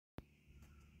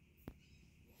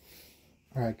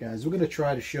Alright guys, we're going to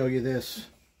try to show you this.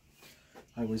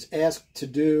 I was asked to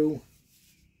do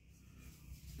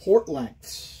port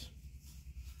lengths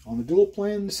on the dual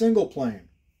plane and the single plane.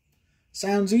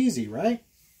 Sounds easy, right?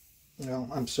 Well,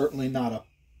 I'm certainly not a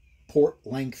port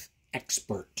length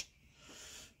expert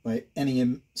by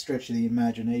any stretch of the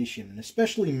imagination, and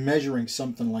especially measuring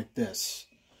something like this.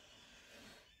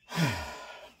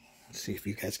 Let's see if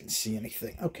you guys can see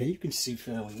anything. Okay, you can see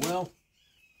fairly well.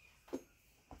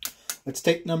 Let's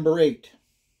take number 8.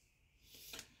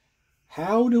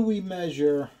 How do we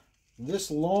measure this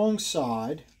long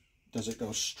side? Does it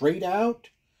go straight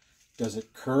out? Does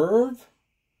it curve?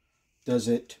 Does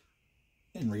it,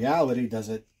 in reality, does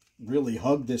it really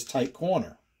hug this tight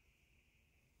corner?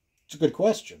 It's a good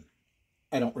question.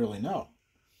 I don't really know.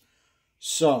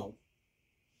 So,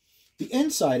 the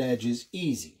inside edge is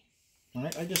easy. All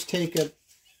right, I just take I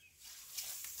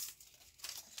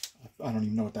don't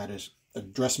even know what that is, a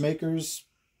dressmaker's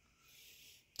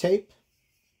tape.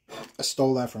 I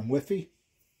stole that from Whiffy.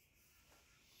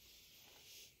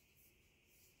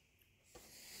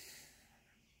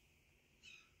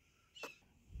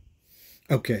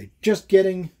 Okay, just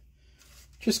getting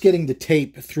the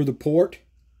tape through the port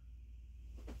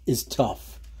is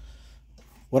tough.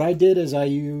 What I did is I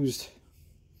used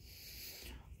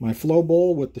my flow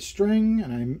ball with the string,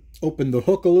 and I opened the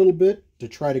hook a little bit to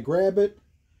try to grab it.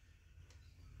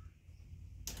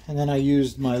 And then I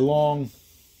used my long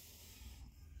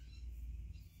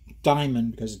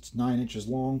diamond, because it's 9 inches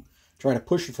long, try to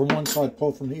push it from one side,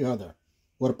 pull from the other.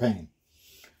 What a pain.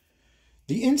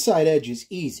 The inside edge is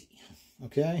easy,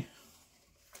 okay?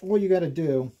 All you got to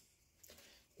do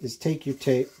is take your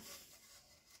tape,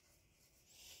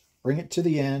 bring it to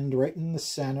the end, right in the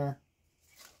center.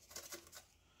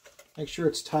 Make sure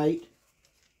it's tight.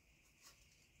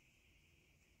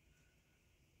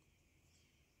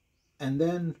 And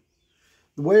then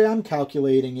the way I'm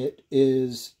calculating it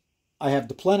is I have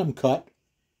the plenum cut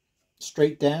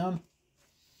straight down.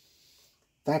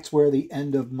 That's where the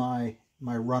end of my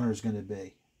runner is going to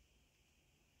be.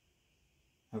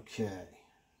 Okay.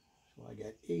 So I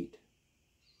got 8.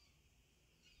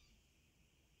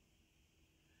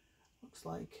 Looks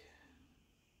like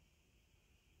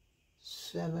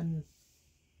 7.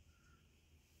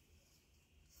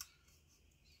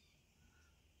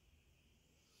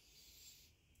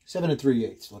 Seven and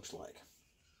 3/8 looks like.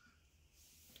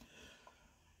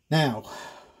 Now,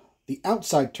 the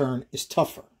outside turn is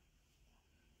tougher.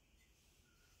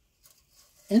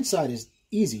 Inside is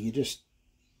easy. You just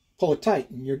pull it tight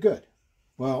and you're good.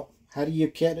 Well, how do you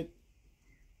get it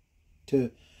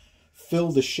to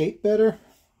fill the shape better?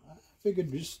 I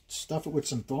figured just stuff it with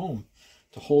some foam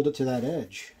to hold it to that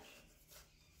edge.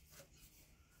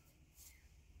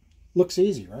 Looks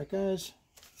easy, right guys?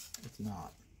 It's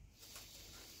not.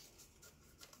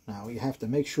 Now you have to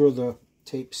make sure the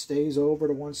tape stays over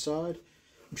to one side.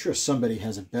 I'm sure somebody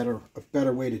has a better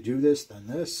way to do this than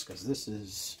this, because this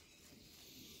is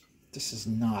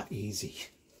not easy.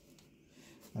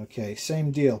 Okay,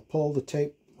 same deal. Pull the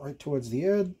tape right towards the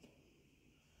edge,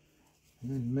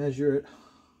 and then measure it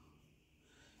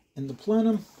in the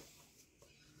plenum.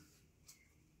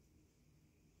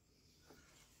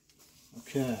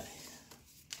 Okay,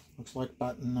 looks like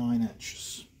about 9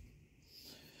 inches.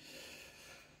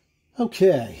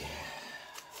 Okay,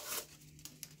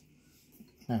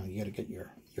 now you got to get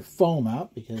your foam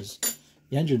out, because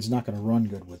the engine's not going to run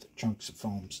good with chunks of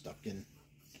foam stuck in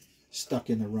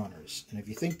the runners. And if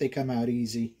you think they come out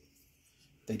easy,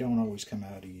 they don't always come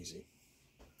out easy.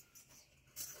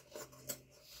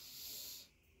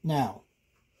 Now,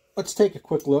 let's take a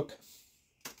quick look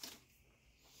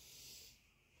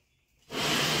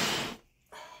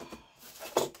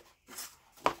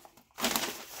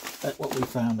at what we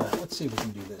found out. Let's see if we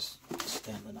can do this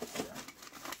standing up there.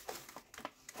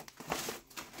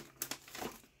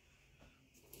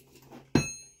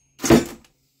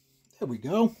 There we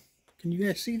go. Can you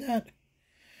guys see that?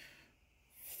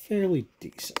 Fairly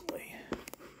decently.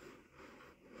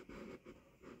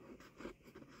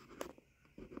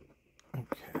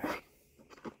 Okay.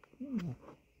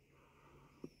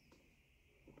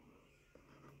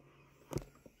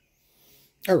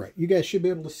 All right, you guys should be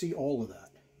able to see all of that.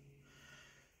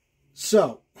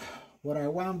 So, what I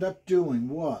wound up doing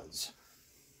was,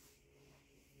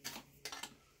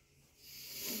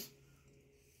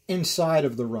 inside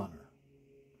of the runner.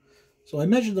 So I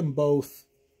measured them both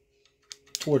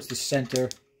towards the center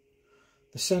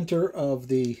of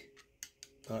the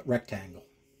rectangle,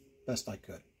 best I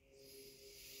could.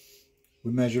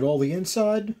 We measured all the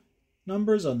inside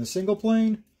numbers on the single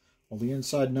plane, all the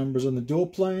inside numbers on the dual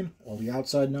plane, all the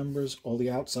outside numbers, all the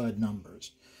outside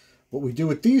numbers. What we do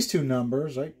with these two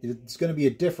numbers, right, it's going to be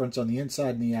a difference on the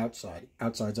inside and the outside.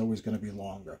 Outside's always going to be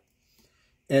longer.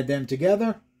 Add them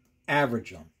together,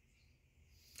 average them.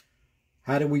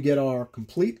 How do we get our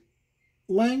complete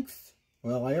length?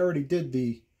 Well, I already did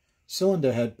the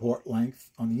cylinder head port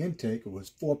length on the intake. It was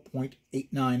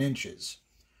 4.89 inches.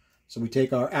 So we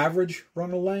take our average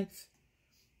runner length,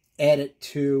 add it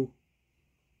to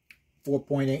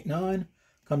 4.89,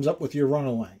 comes up with your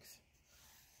runner length.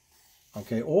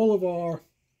 Okay, all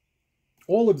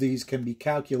of these can be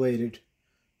calculated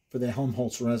for the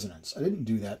Helmholtz resonance. I didn't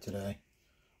do that today.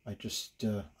 I just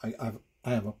I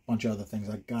have a bunch of other things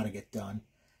I got to get done,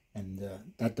 and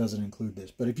that doesn't include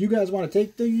this. But if you guys want to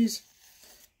take these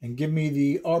and give me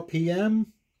the RPM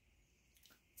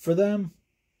for them,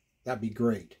 that'd be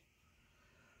great.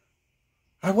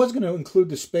 I was going to include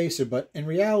the spacer, but in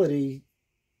reality,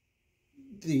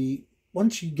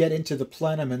 once you get into the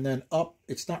plenum and then up,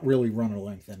 it's not really runner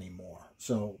length anymore.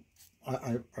 So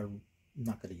I'm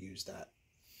not going to use that.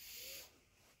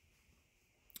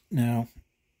 Now,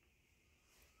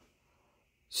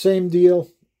 same deal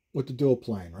with the dual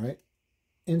plane, right?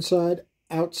 Inside,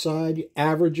 outside, you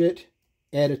average it,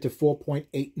 add it to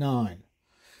 4.89.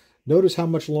 Notice how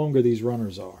much longer these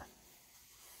runners are.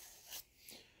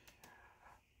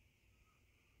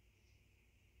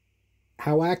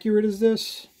 How accurate is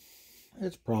this?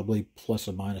 It's probably plus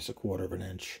or minus a quarter of an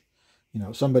inch. You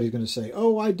know, somebody's going to say,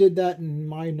 oh, I did that and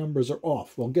my numbers are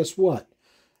off. Well, guess what?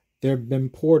 They've been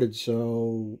ported,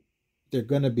 so they're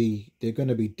going to be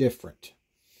different.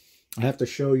 I have to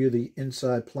show you the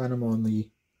inside plenum on the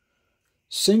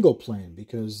single plane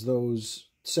because those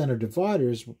center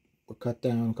dividers were cut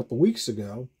down a couple weeks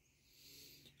ago.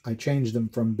 I changed them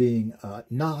from being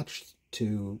notched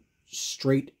to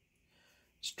straight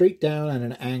down at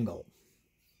an angle.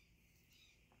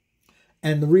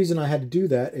 And the reason I had to do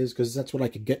that is because that's what I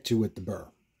could get to with the burr.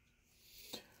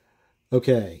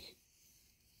 Okay.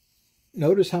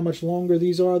 Notice how much longer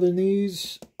these are than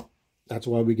these. That's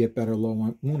why we get better low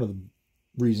end. One of the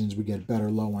reasons we get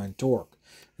better low end torque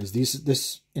is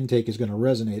this intake is going to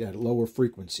resonate at lower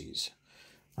frequencies.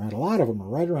 All right, a lot of them are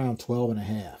right around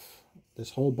 12.5.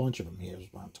 This whole bunch of them here is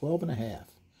around 12.5.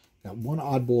 Got one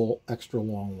oddball extra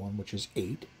long one, which is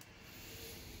 8.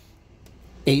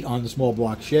 8 on the small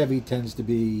block Chevy tends to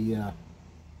be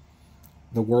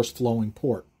the worst flowing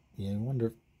port. You wonder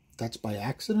if that's by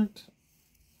accident.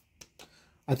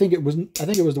 I think it was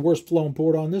the worst flowing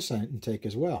port on this intake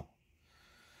as well.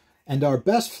 And our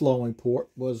best flowing port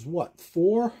was what?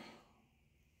 4?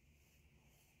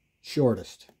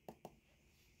 Shortest.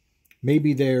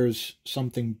 Maybe there's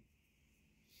something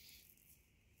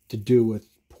to do with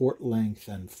port length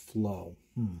and flow.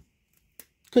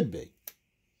 Could be.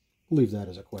 We'll leave that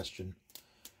as a question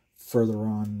further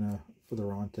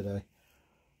on today.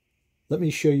 Let me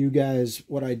show you guys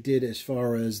what I did as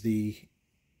far as the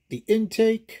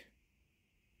intake,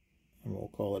 and we'll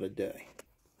call it a day.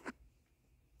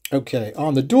 Okay,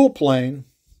 on the dual plane,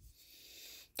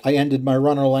 I ended my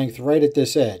runner length right at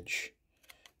this edge,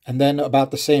 and then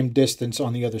about the same distance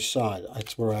on the other side.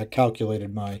 That's where I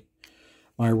calculated my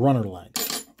runner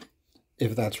length.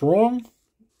 If that's wrong,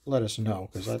 let us know,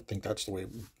 because I think that's the way it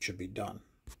should be done.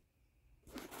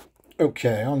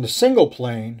 Okay, on the single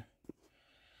plane,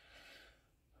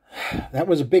 that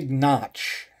was a big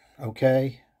notch,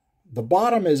 okay? The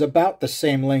bottom is about the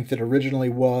same length it originally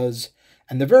was,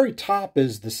 and the very top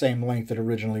is the same length it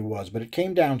originally was, but it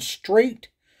came down straight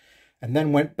and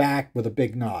then went back with a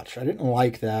big notch. I didn't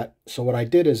like that, so what I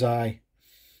did is I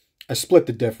split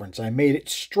the difference. I made it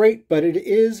straight, but it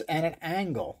is at an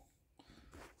angle.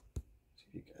 See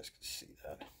if you guys can see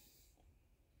that.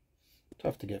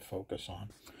 Tough to get focus on.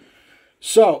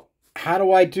 So, how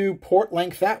do I do port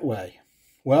length that way?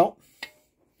 Well,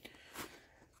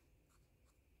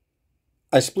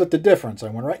 I split the difference. I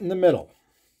went right in the middle.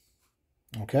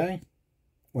 Okay?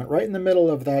 Went right in the middle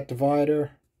of that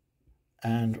divider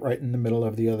and right in the middle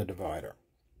of the other divider.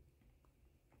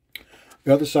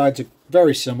 The other sides are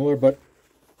very similar, but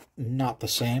not the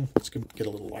same. Let's get a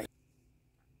little light.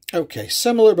 Okay,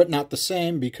 similar but not the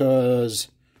same because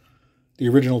the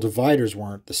original dividers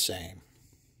weren't the same.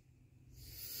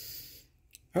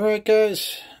 All right,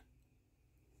 guys.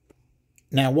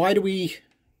 Now, why do we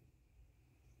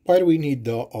need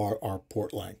our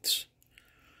port lengths?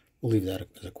 We'll leave that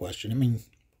as a question. I mean,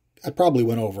 I probably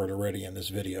went over it already in this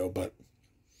video, but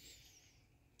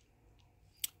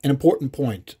an important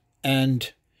point,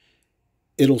 and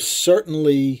it'll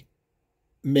certainly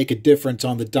make a difference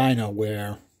on the dyno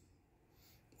where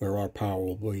our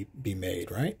power will be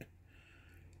made, right?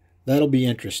 That'll be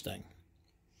interesting.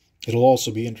 It'll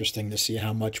also be interesting to see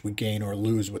how much we gain or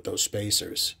lose with those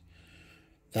spacers.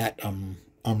 That I'm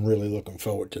really looking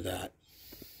forward to that.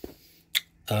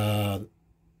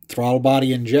 Throttle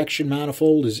body injection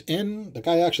manifold is in. The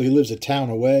guy actually lives a town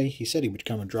away. He said he would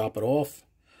come and drop it off.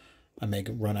 I may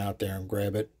run out there and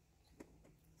grab it.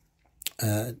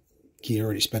 He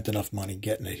already spent enough money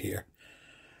getting it here.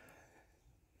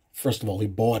 First of all, he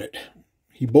bought it.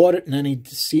 He bought it, and then he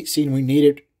seen we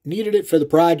needed it for the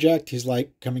project. He's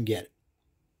like, come and get it.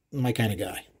 My kind of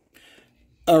guy.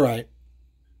 All right.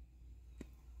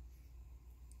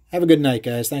 Have a good night,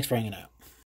 guys. Thanks for hanging out.